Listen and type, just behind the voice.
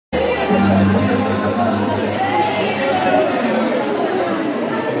Bonsoir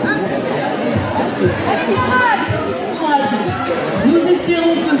à tous. Nous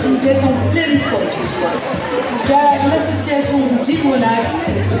espérons que vous êtes en pleine forme ce soir, car l'association Démo OBIES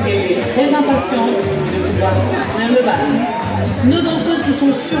est très impatiente de pouvoir venir le bal. Nos danseuses se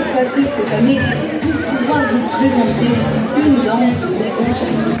sont surpassées cette année pour pouvoir vous présenter une danse de Démo.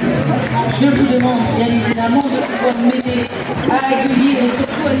 Je vous demande bien évidemment de pouvoir m'aider à accueillir et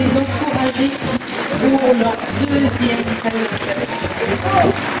surtout à les encourager pour leur deuxième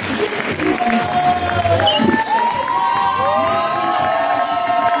qualification.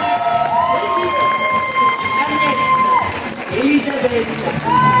 Elisabeth,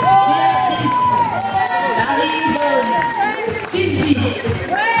 Béatrice, Marie-Bonne, Sylvie,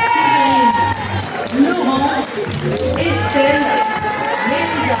 Séverine, Laurence, Estelle,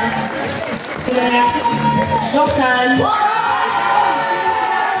 Mélida, Claire, Chantal.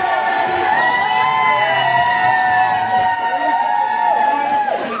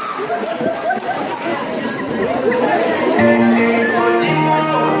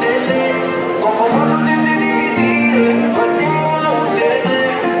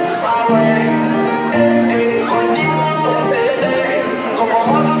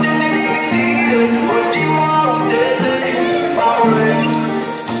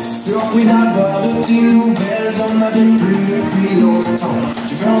 Surpris d'avoir de tes nouvelles, j'en avais plus depuis longtemps.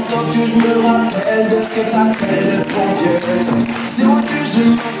 Tu fais en sorte que je me rappelle de ce que t'appelles le bon vieux temps. C'est moi que je me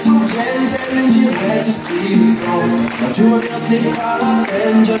souvienne, telle une girette suivant. Quand tu reviens, ce n'est pas la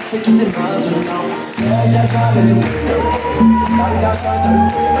peine, je sais quitter maintenant. C'est déjà le tout, la chance de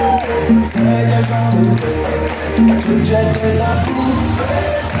tout. C'est déjà le tout, la truc jette la poupée.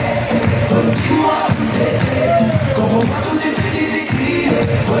 Dis-moi où t'étais, comprends-moi tout était difficile.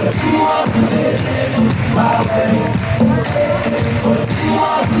 Dis-moi où t'étais, ah ouais.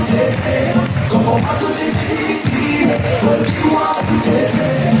 Dis-moi où t'étais, comprends-moi tout était difficile. Dis-moi où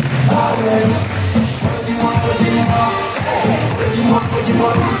t'étais, ah ouais. Dis-moi, dis-moi, dis-moi,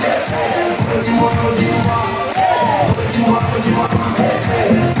 dis-moi où t'étais. Dis-moi, dis-moi, dis-moi, dis-moi où t'étais.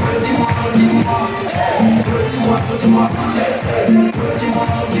 Dis-moi, dis-moi, dis-moi, dis-moi où t'étais. Dis-moi,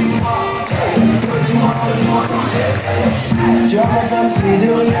 dis-moi. Tu as fait comme si de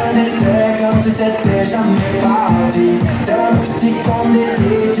rien n'était, comme si t'étais jamais parti. T'es la moustique en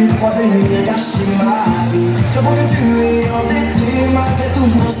été, tu crois venir gâcher ma vie. J'avoue que tu es endetté, malgré tout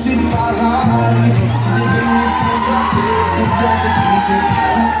je n'en suis pas ravi. Si t'es venu pour gratter, t'es bien c'est qui c'est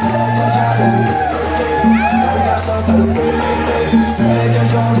déjà le tout. T'as la chance, t'as le peu, c'est que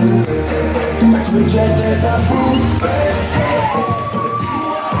j'en ai tout. T'as cru que j'étais ta poupée.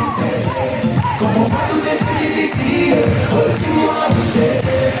 Comprends-moi tout était difficile, redis-moi où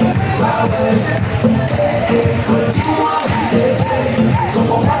t'étais, ah ouais. Redis-moi où t'étais,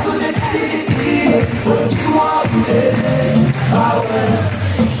 comprends-moi tout était difficile, redis-moi où t'étais, ah ouais.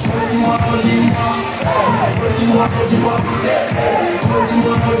 Redis-moi, redis-moi, redis-moi, redis-moi où t'étais,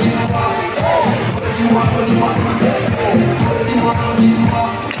 redis-moi, redis-moi, redis-moi, redis-moi où t'étais, redis-moi, redis-moi,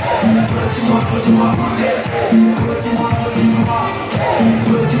 redis-moi, redis-moi où t'étais, redis-moi, redis-moi.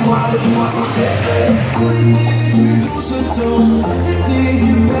 Redis-moi, redis-moi où t'étais. Où étais-tu tout ce temps?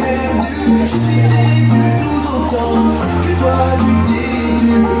 T'étais-tu perdu? Je suis déçu tout autant que toi tu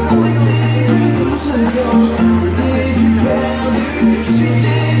t'es-tu. Où étais-tu tout ce temps? T'étais-tu perdu? Je suis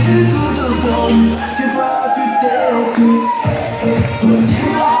déçu tout autant que toi tu t'es-tu.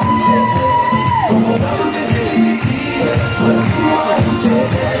 Redis-moi où t'étais. Comprends-moi tout était difficile. Redis-moi où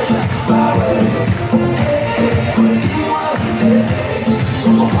t'étais. Ah ouais. Redis-moi où t'étais.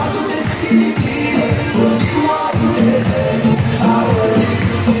 Comprends-moi tout était difficile. Redis-moi où t'étais. Ah ouais.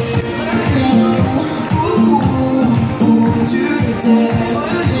 Où tu étais.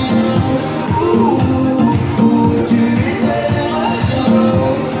 Où tu étais.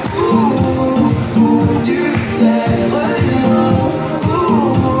 Où tu étais.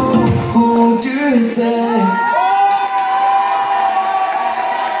 Où tu étais.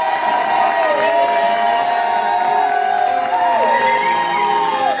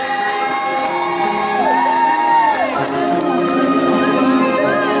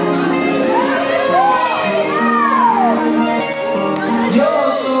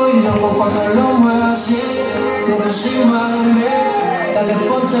 Cuando lo muevas así, por encima de mí, dale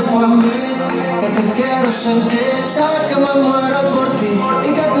ponte por mí, que te quiero sentir. Sabes que me muero por ti y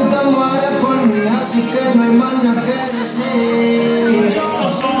que tú te mueres por mí, así que no hay más nada que decir. Yo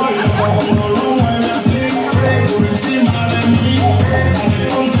soy loco cuando lo mueves así, por encima de mí, dale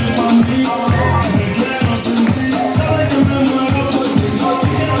ponte por mí, que te quiero sentir. Sabes que me muero por ti y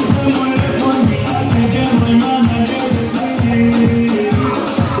que tú te mueres por mí, así que no hay más nada que decir.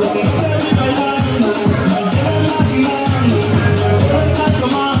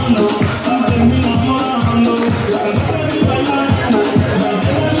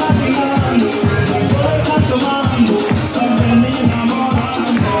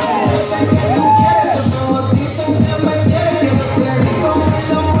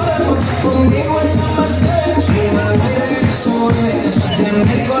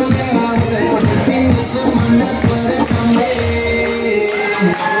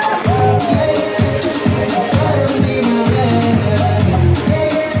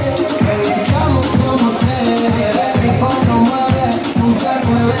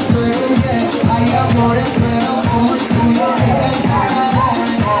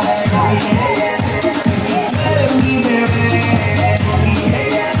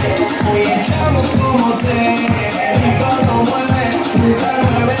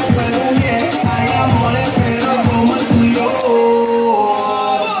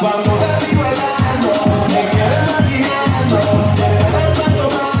 Cuando te vi bailando, me quedé imaginando, te quedé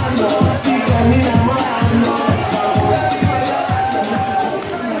tomando, así terminamos dando. Cuando te vi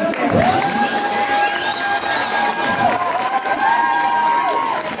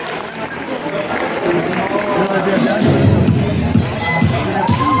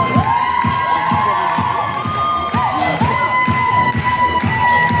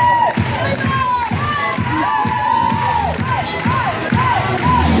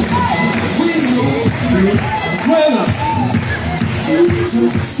Voilà.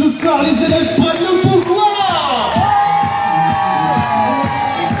 Ce soir, les élèves prennent le pouvoir.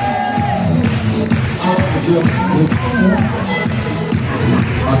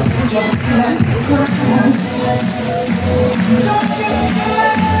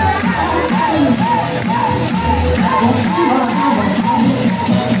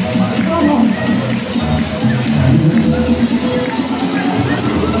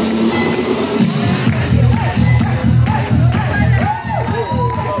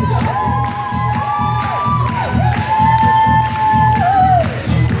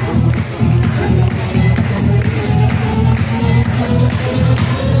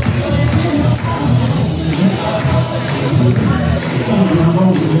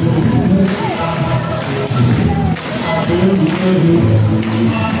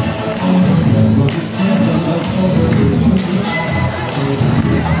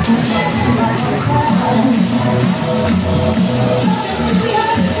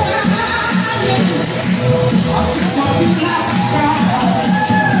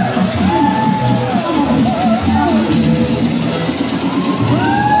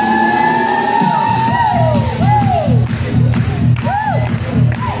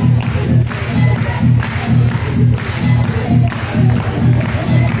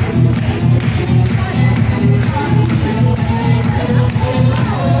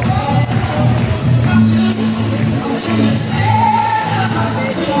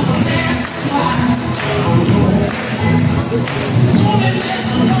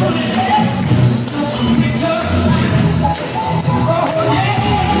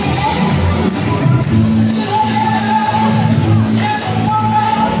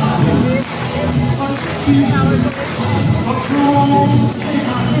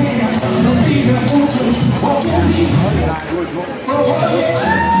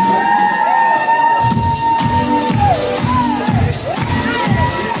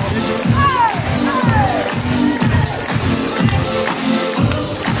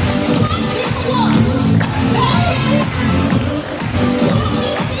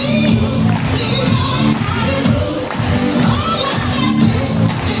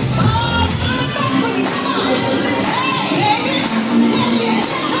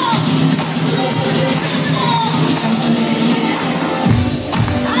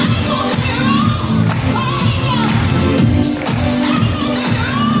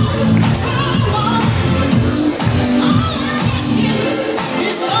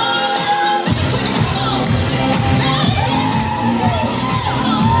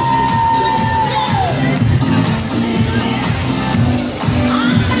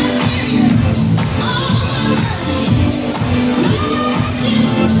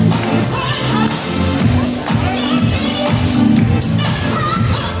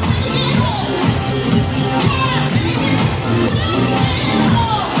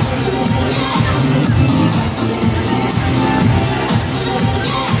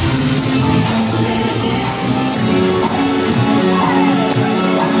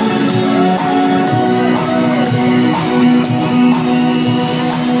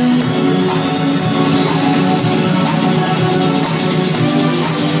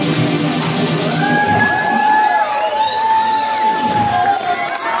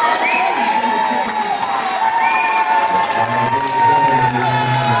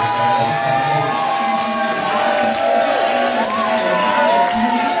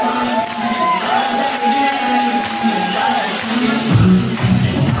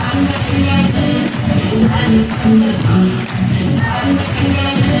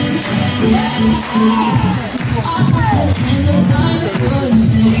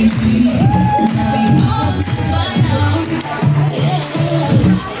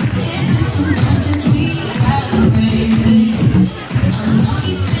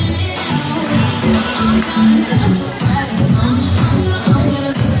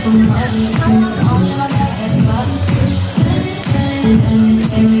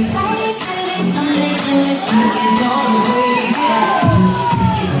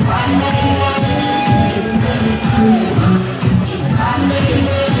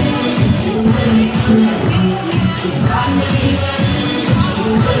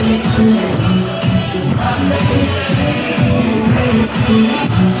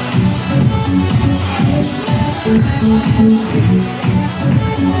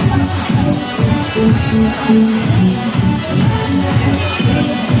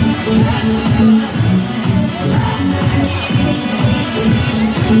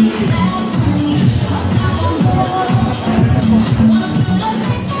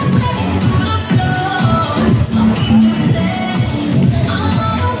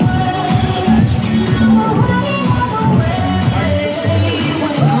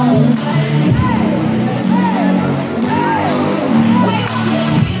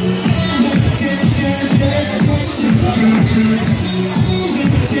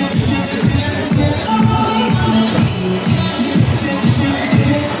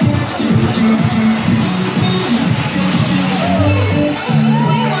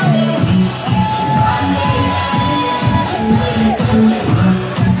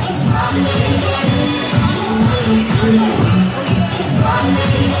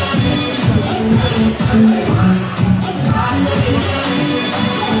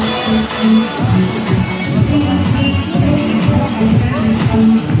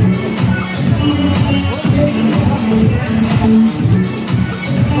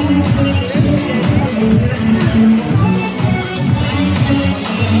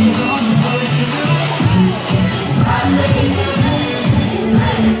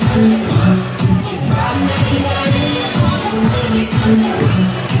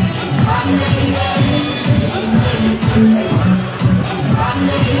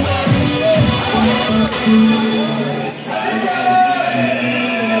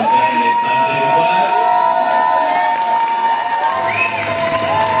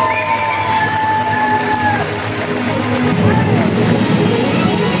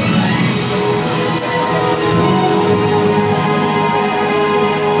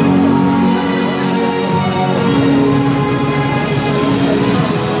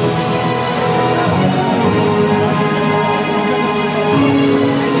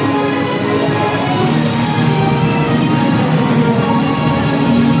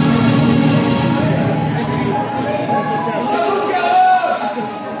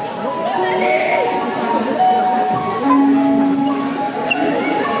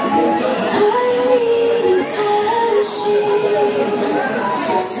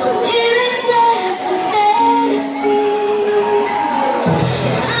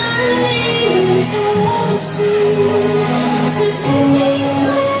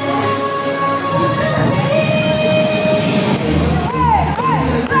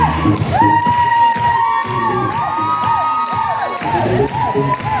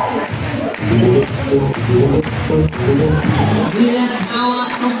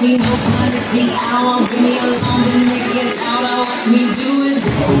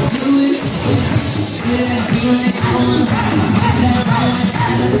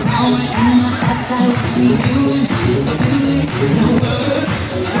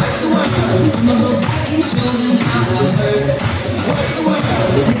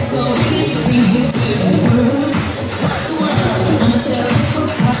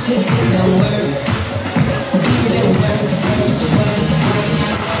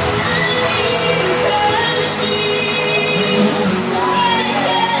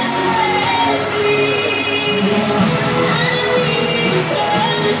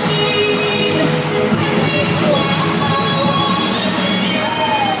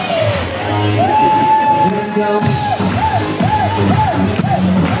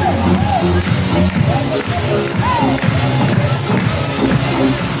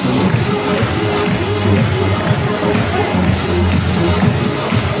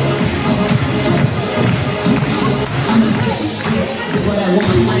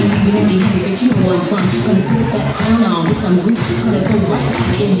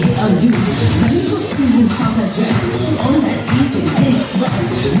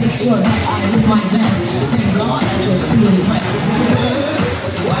 Make sure that I live my best. Thank God I just feel impressed.